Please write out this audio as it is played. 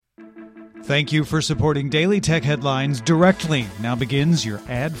Thank you for supporting Daily Tech Headlines directly. Now begins your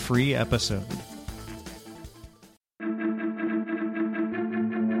ad-free episode.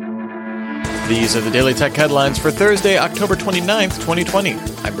 These are the Daily Tech Headlines for Thursday, October 29th, 2020.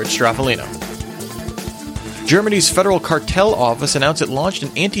 I'm Rich Straffolino. Germany's Federal Cartel Office announced it launched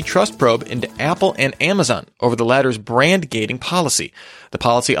an antitrust probe into Apple and Amazon over the latter's Brandgating policy. The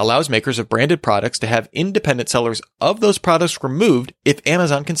policy allows makers of branded products to have independent sellers of those products removed if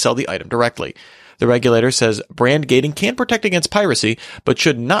Amazon can sell the item directly. The regulator says Brandgating can protect against piracy, but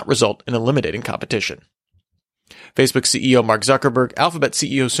should not result in eliminating competition. Facebook CEO Mark Zuckerberg, Alphabet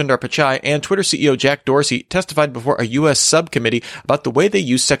CEO Sundar Pichai, and Twitter CEO Jack Dorsey testified before a U.S. subcommittee about the way they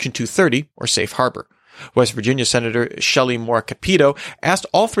use Section 230, or Safe Harbor. West Virginia Senator Shelley Moore Capito asked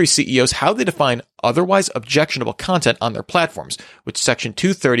all three CEOs how they define otherwise objectionable content on their platforms, which Section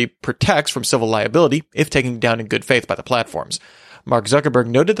 230 protects from civil liability if taken down in good faith by the platforms. Mark Zuckerberg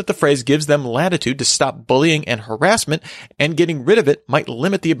noted that the phrase gives them latitude to stop bullying and harassment, and getting rid of it might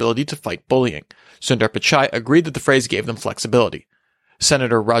limit the ability to fight bullying. Sundar Pichai agreed that the phrase gave them flexibility.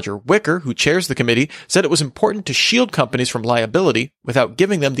 Senator Roger Wicker, who chairs the committee, said it was important to shield companies from liability without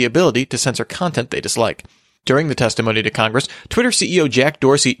giving them the ability to censor content they dislike. During the testimony to Congress, Twitter CEO Jack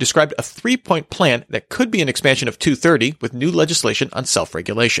Dorsey described a three-point plan that could be an expansion of 230 with new legislation on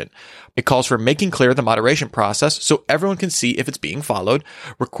self-regulation. It calls for making clear the moderation process so everyone can see if it's being followed,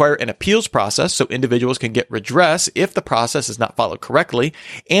 require an appeals process so individuals can get redress if the process is not followed correctly,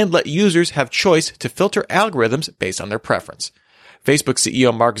 and let users have choice to filter algorithms based on their preference. Facebook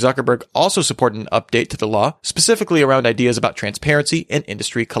CEO Mark Zuckerberg also supported an update to the law, specifically around ideas about transparency and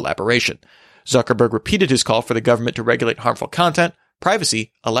industry collaboration. Zuckerberg repeated his call for the government to regulate harmful content,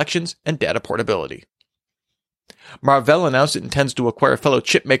 privacy, elections, and data portability. Marvell announced it intends to acquire fellow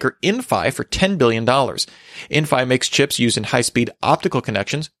chip maker Inphi for $10 billion. Inphi makes chips used in high-speed optical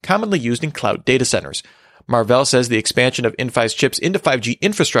connections, commonly used in cloud data centers. Marvell says the expansion of Inphi's chips into 5G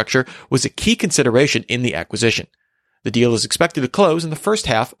infrastructure was a key consideration in the acquisition. The deal is expected to close in the first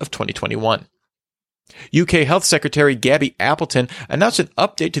half of 2021. UK Health Secretary Gabby Appleton announced an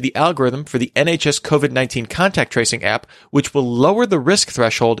update to the algorithm for the NHS COVID-19 contact tracing app, which will lower the risk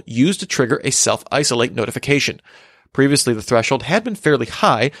threshold used to trigger a self-isolate notification. Previously, the threshold had been fairly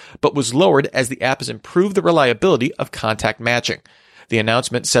high, but was lowered as the app has improved the reliability of contact matching. The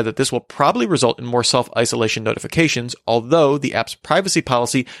announcement said that this will probably result in more self-isolation notifications, although the app's privacy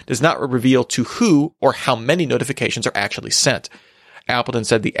policy does not reveal to who or how many notifications are actually sent. Appleton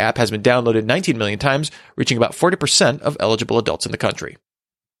said the app has been downloaded 19 million times, reaching about 40% of eligible adults in the country.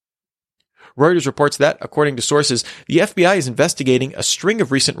 Reuters reports that, according to sources, the FBI is investigating a string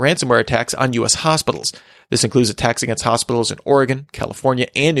of recent ransomware attacks on U.S. hospitals. This includes attacks against hospitals in Oregon, California,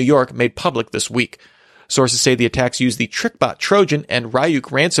 and New York made public this week. Sources say the attacks used the TrickBot Trojan and Ryuk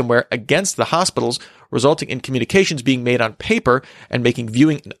ransomware against the hospitals, resulting in communications being made on paper and making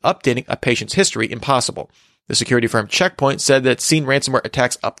viewing and updating a patient's history impossible. The security firm Check Point said that it's seen ransomware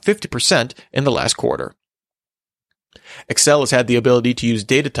attacks up 50% in the last quarter. Excel has had the ability to use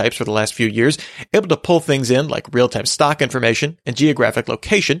data types for the last few years, able to pull things in like real-time stock information and geographic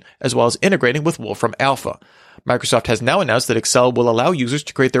location, as well as integrating with Wolfram Alpha. Microsoft has now announced that Excel will allow users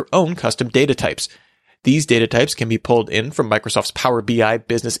to create their own custom data types. These data types can be pulled in from Microsoft's Power BI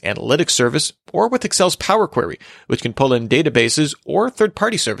Business Analytics service or with Excel's Power Query, which can pull in databases or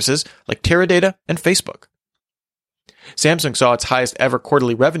third-party services like Teradata and Facebook. Samsung saw its highest ever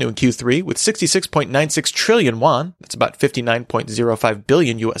quarterly revenue in Q3 with 66.96 trillion won, that's about $59.05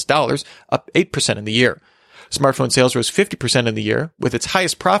 billion US dollars, up 8% in the year. Smartphone sales rose 50% in the year, with its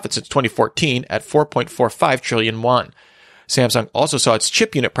highest profit since 2014 at 4.45 trillion won. Samsung also saw its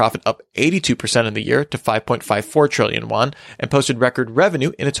chip unit profit up 82% in the year to 5.54 trillion won and posted record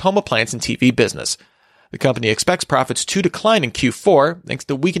revenue in its home appliance and TV business. The company expects profits to decline in Q4 thanks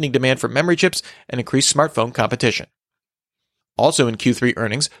to weakening demand for memory chips and increased smartphone competition. Also in Q3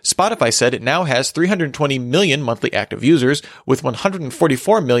 earnings, Spotify said it now has 320 million monthly active users with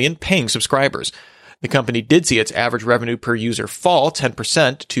 144 million paying subscribers. The company did see its average revenue per user fall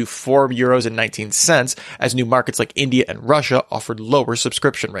 10% to €4.19 as new markets like India and Russia offered lower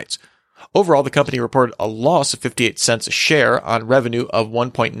subscription rates. Overall, the company reported a loss of 58 cents a share on revenue of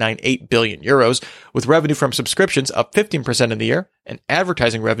 1.98 billion euros, with revenue from subscriptions up 15% in the year and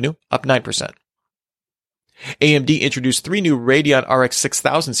advertising revenue up 9%. AMD introduced 3 new Radeon RX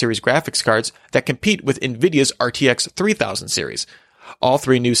 6000 series graphics cards that compete with NVIDIA's RTX 3000 series. All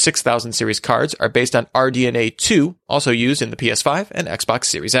 3 new 6000 series cards are based on RDNA 2, also used in the PS5 and Xbox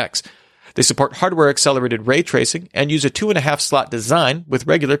Series X. They support hardware-accelerated ray tracing and use a 2.5-slot design with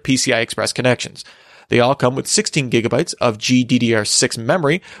regular PCI Express connections. They all come with 16 gigabytes of GDDR6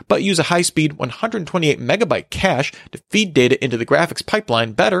 memory, but use a high-speed 128 megabyte cache to feed data into the graphics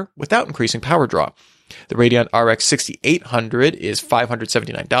pipeline better without increasing power draw. The Radeon RX 6800 is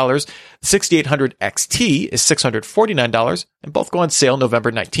 $579, the 6800 XT is $649, and both go on sale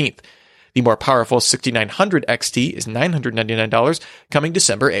November 19th. The more powerful 6900 XT is $999, coming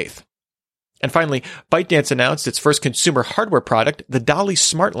December 8th. And finally, ByteDance announced its first consumer hardware product, the Dolly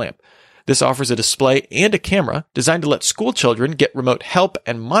Smart Lamp. This offers a display and a camera designed to let school children get remote help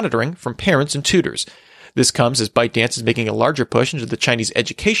and monitoring from parents and tutors. This comes as ByteDance is making a larger push into the Chinese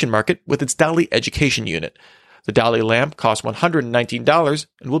education market with its Dolly Education Unit. The Dolly lamp costs $119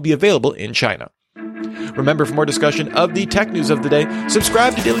 and will be available in China. Remember, for more discussion of the tech news of the day,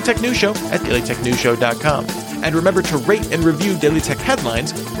 subscribe to Daily Tech News Show at dailytechnewsshow.com. And remember to rate and review Daily Tech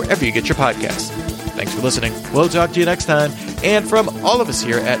Headlines wherever you get your podcasts. Thanks for listening. We'll talk to you next time. And from all of us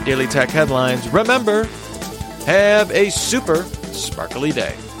here at Daily Tech Headlines, remember, have a super sparkly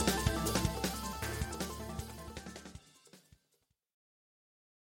day.